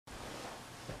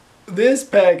This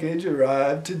package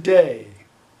arrived today,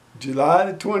 July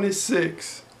the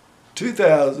 26th,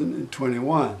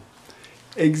 2021,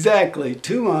 exactly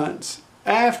 2 months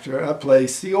after I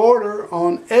placed the order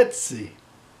on Etsy.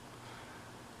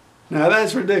 Now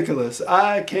that's ridiculous.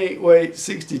 I can't wait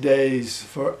 60 days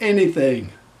for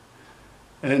anything.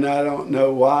 And I don't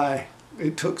know why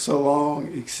it took so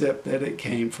long, except that it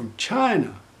came from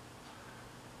China.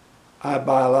 I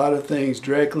buy a lot of things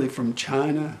directly from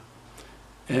China,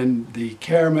 and the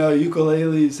caramel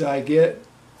ukuleles I get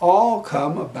all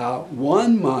come about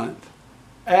 1 month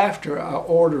after I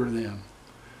order them.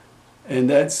 And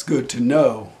that's good to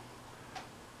know.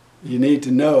 You need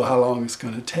to know how long it's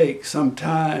going to take.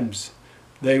 Sometimes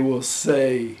they will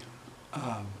say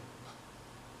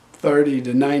 30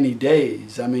 to 90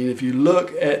 days. I mean, if you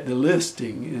look at the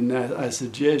listing, and I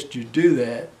suggest you do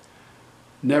that,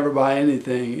 never buy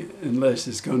anything unless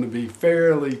it's going to be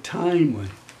fairly timely.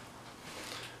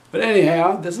 But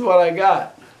anyhow, this is what I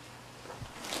got.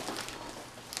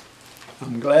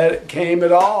 I'm glad it came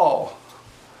at all.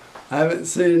 I haven't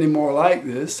seen any more like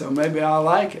this, so maybe I'll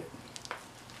like it.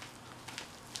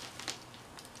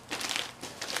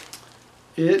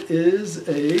 It is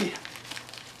a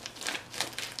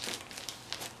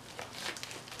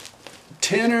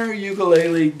tenor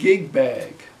ukulele gig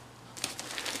bag.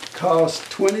 Costs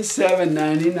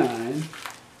 $27.99,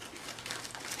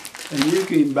 and you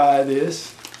can buy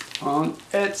this on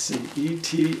Etsy,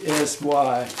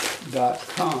 etsy.com.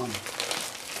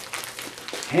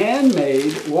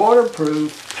 Handmade,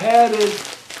 waterproof, padded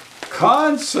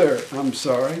concert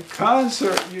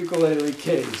ukulele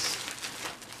case.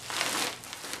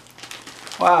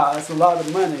 Wow, that's a lot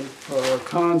of money for a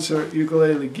concert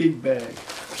ukulele gig bag.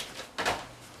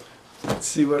 Let's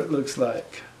see what it looks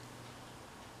like.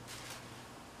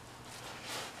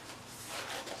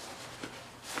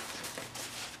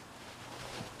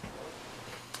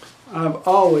 I've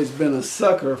always been a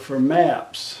sucker for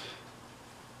maps.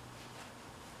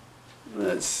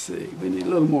 Let's see, we need a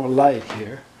little more light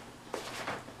here.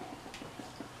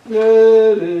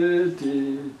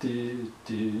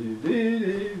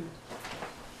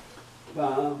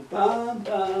 Bum, bum,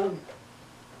 bum.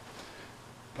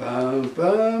 Bum,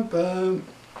 bum, bum.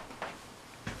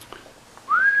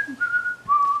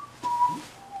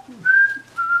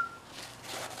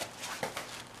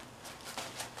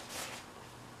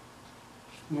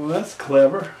 Well, that's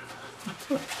clever.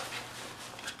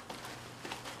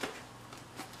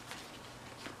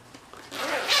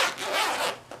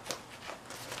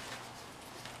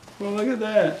 Well, look at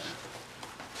that.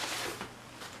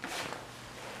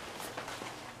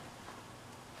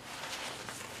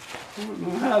 I don't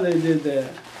know how they did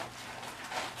that.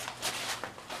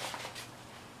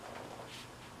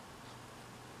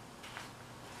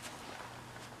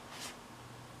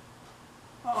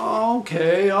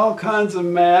 Okay, all kinds of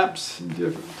maps in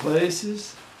different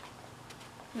places.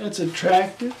 That's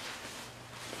attractive.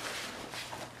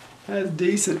 Has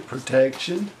decent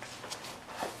protection.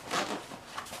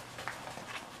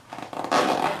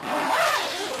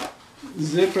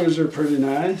 Zippers are pretty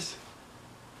nice.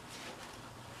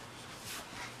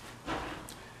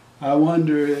 I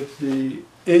wonder if the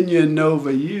Inya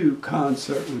Nova U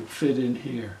concert would fit in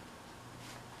here.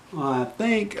 Well, I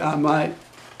think I might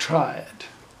try it.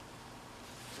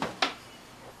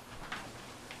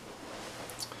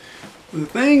 The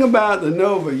thing about the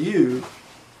Nova U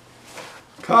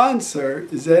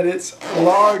concert is that it's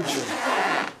larger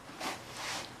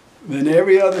than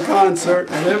every other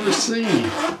concert I've ever seen.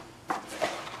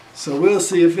 So we'll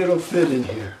see if it'll fit in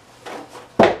here.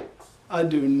 I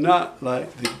do not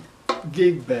like the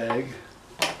gig bag.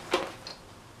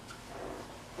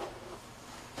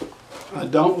 I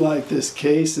don't like this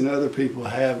case, and other people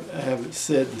have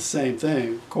said the same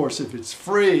thing. Of course, if it's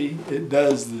free, it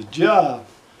does the job.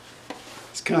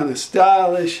 It's kind of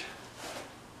stylish,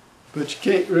 but you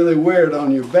can't really wear it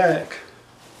on your back.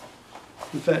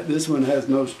 In fact, this one has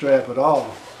no strap at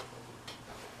all.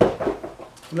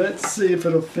 Let's see if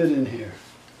it'll fit in here.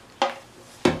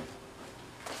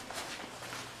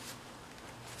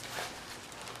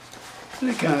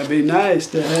 It'd kind of be nice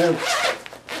to have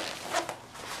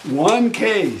one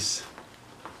case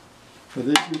for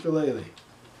this ukulele.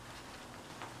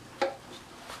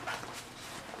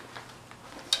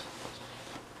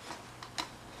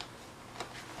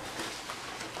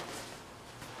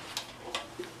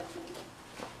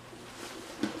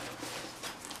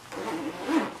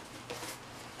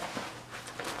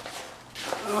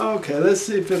 Okay, let's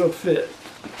see if it'll fit.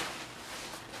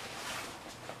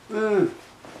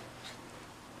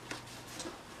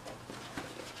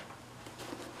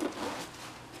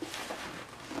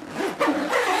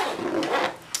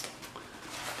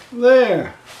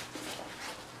 There.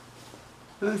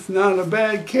 That's not a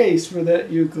bad case for that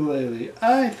ukulele.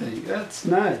 I think that's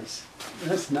nice.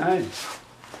 That's nice.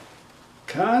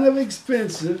 Kind of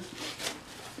expensive,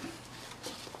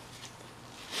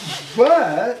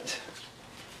 but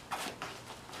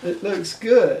it looks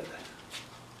good.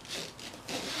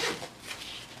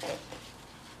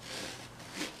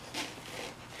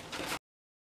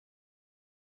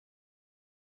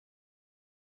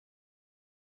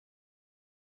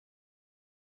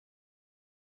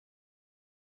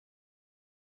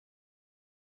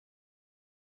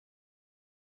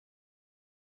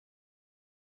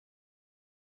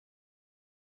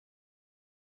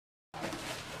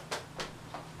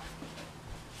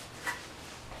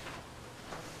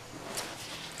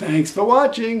 Thanks for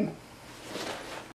watching.